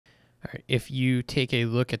All right, if you take a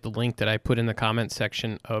look at the link that I put in the comment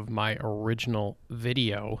section of my original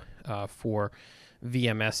video for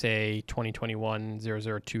VMSA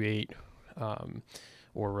 2021-0028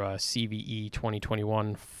 or CVE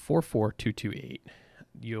 2021-45046,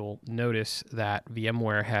 you'll notice that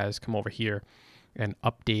VMware has come over here and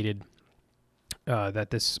updated that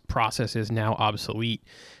this process is now obsolete.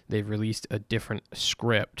 They've released a different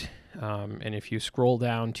script. And if you scroll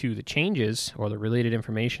down to the changes or the related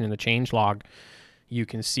information in the change log, you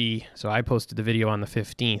can see, so I posted the video on the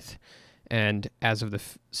 15th, and as of the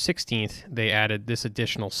 16th, they added this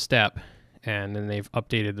additional step, and then they've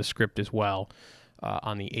updated the script as well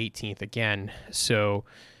on the 18th again. So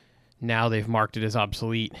now they've marked it as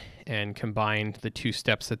obsolete and combined the two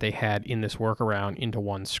steps that they had in this workaround into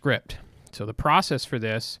one script. So the process for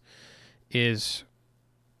this is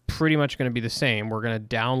pretty much going to be the same. We're going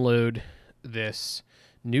to download this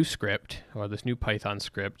new script, or this new Python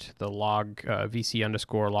script, the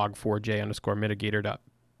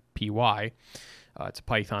vc_log4j_mitigator.py. It's a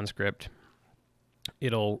Python script.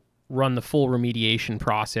 It'll run the full remediation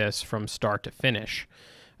process from start to finish.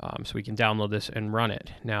 So we can download this and run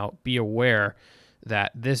it. Now, be aware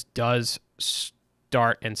that this does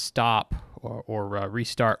start and stop or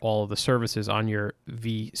restart all of the services on your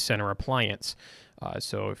vCenter appliance.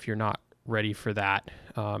 So if you're not ready for that,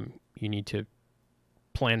 you need to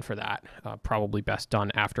plan for that. Probably best done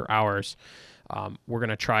after hours. We're going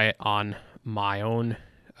to try it on my own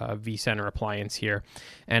vCenter appliance here.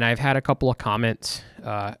 And I've had a couple of comments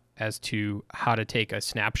as to how to take a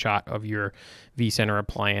snapshot of your vCenter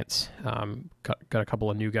appliance. Got a couple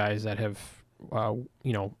of new guys that have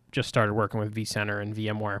just started working with vCenter and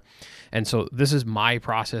VMware. And so this is my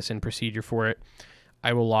process and procedure for it.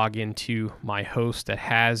 I will log into my host that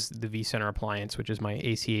has the vCenter appliance, which is my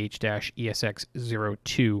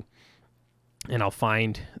ACH-ESX02, and I'll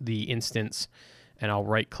find the instance and I'll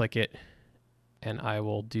right click it and I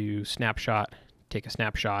will do snapshot, take a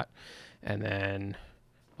snapshot, and then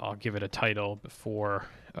I'll give it a title before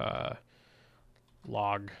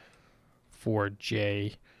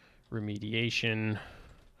log4j remediation,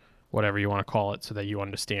 whatever you want to call it, so that you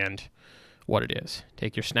understand what it is.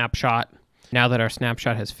 Take your snapshot. Now that our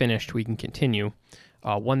snapshot has finished, we can continue.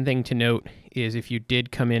 One thing to note is if you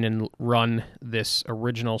did come in and run this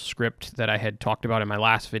original script that I had talked about in my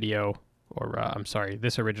last video, or I'm sorry,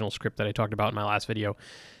 this original script that I talked about in my last video,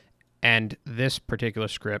 and this particular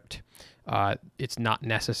script, it's not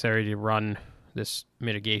necessary to run this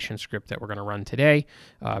mitigation script that we're going to run today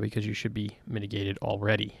because you should be mitigated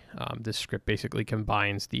already. This script basically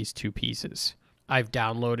combines these two pieces. I've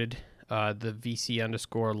downloaded the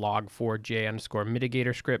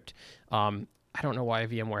vc_log4j_mitigator script. I don't know why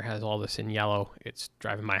VMware has all this in yellow. It's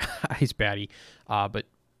driving my eyes batty. But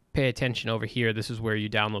pay attention over here. This is where you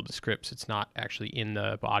download the scripts. It's not actually in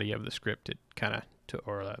the body of the script. It kind of,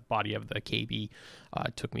 or the body of the KB,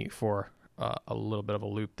 took me for a little bit of a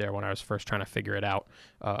loop there when I was first trying to figure it out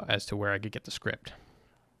as to where I could get the script.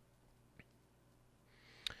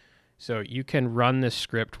 So you can run this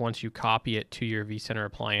script once you copy it to your vCenter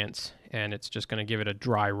appliance, and it's just going to give it a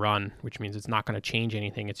dry run, which means it's not going to change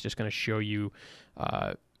anything. It's just going to show you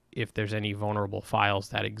if there's any vulnerable files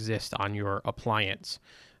that exist on your appliance.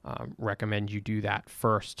 Recommend you do that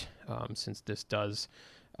first, since this does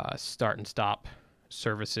start and stop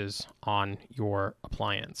services on your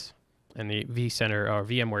appliance. And the vCenter or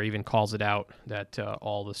VMware even calls it out that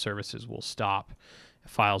all the services will stop,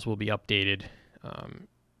 files will be updated,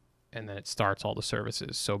 and then it starts all the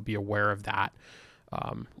services. So be aware of that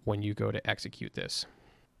when you go to execute this.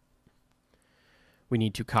 We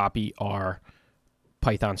need to copy our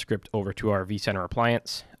Python script over to our vCenter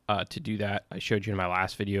appliance. To do that, I showed you in my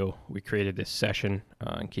last video, we created this session.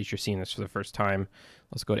 In case you're seeing this for the first time,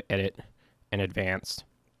 let's go to Edit and Advanced.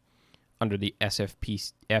 Under the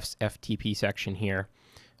SFTP section here,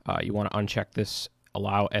 you want to uncheck this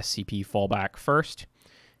Allow SCP Fallback first,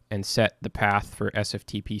 and set the path for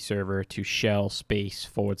SFTP server to shell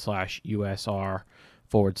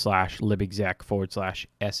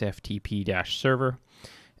 /usr/libexec/SFTP-server,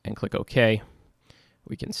 and click OK.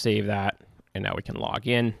 We can save that, and now we can log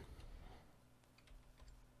in.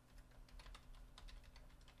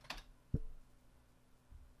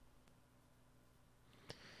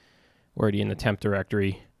 We're already in the temp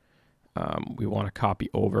directory. We want to copy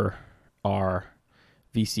over our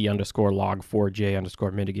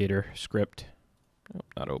vc_log4j_mitigator script. Oh,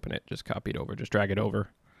 not open it, just copy it over, just drag it over.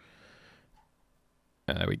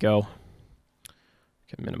 And there we go.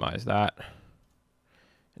 We can minimize that.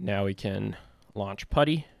 Now we can launch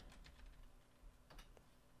PuTTY.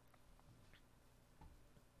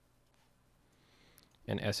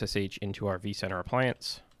 and SSH into our vCenter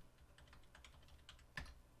appliance.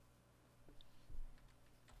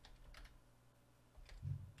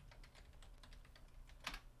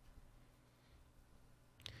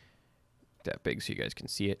 That big so you guys can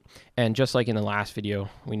see it. And just like in the last video,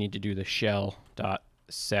 we need to do the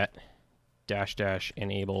shell.set --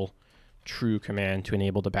 enable true command to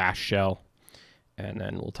enable the bash shell. And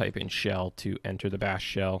then we'll type in shell to enter the bash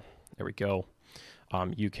shell. There we go.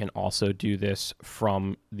 You can also do this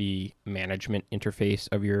from the management interface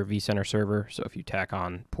of your vCenter server. So if you tack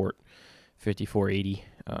on port 5480,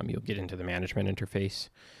 you'll get into the management interface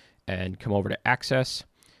and come over to access.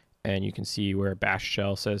 And you can see where bash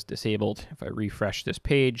shell says disabled. If I refresh this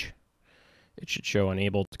page, it should show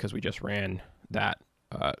enabled because we just ran that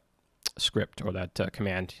script or that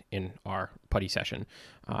command in our PuTTY session.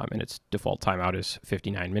 And its default timeout is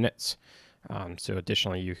 59 minutes. So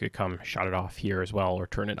additionally, you could come shut it off here as well or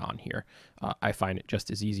turn it on here. I find it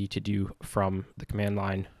just as easy to do from the command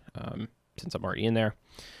line since I'm already in there.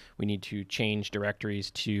 We need to change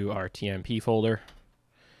directories to our TMP folder.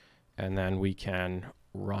 And then we can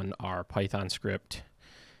run our Python script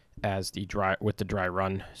as with the dry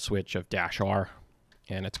run switch of -r,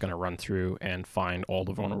 and it's going to run through and find all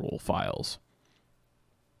the vulnerable files.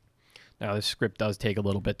 Now this script does take a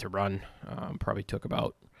little bit to run. Probably took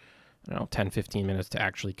about 10-15 minutes to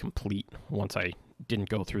actually complete once I didn't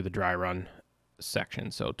go through the dry run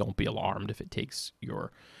section, so don't be alarmed if it takes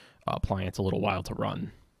your appliance a little while to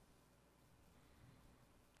run.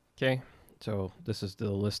 Okay. So this is the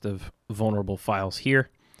list of vulnerable files here,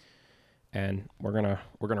 and we're gonna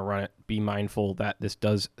run it. Be mindful that this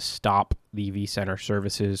does stop the vCenter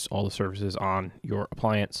services, all the services on your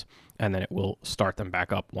appliance, and then it will start them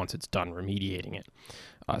back up once it's done remediating it.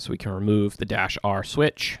 So we can remove the -r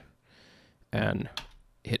switch and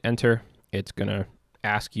hit enter. It's gonna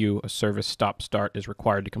ask you a service stop start is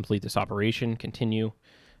required to complete this operation. Continue,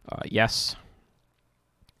 yes,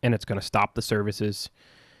 and it's gonna stop the services.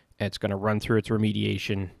 It's going to run through its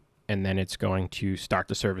remediation, and then it's going to start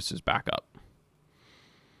the services back up.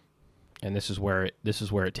 And this is where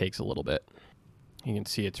it takes a little bit. You can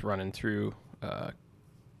see it's running through,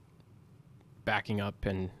 backing up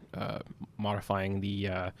and modifying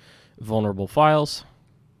the vulnerable files.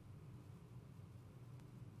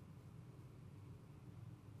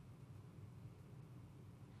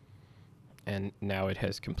 And now it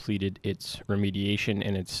has completed its remediation,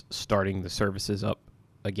 and it's starting the services up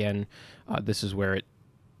again. This is where it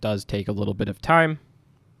does take a little bit of time.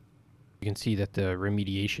 You can see that the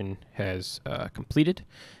remediation has completed.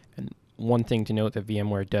 And one thing to note that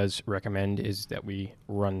VMware does recommend is that we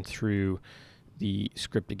run through the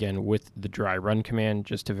script again with the dry run command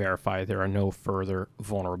just to verify there are no further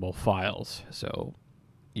vulnerable files. So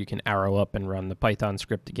you can arrow up and run the Python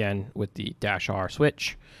script again with the -r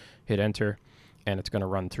switch, hit enter, and it's going to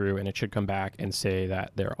run through, and it should come back and say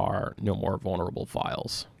that there are no more vulnerable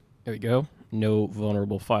files. There we go. No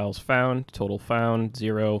vulnerable files found. Total found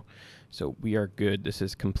 0. So we are good. This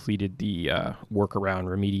has completed the workaround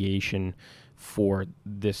remediation for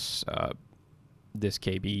this this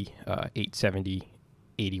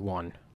KB87081.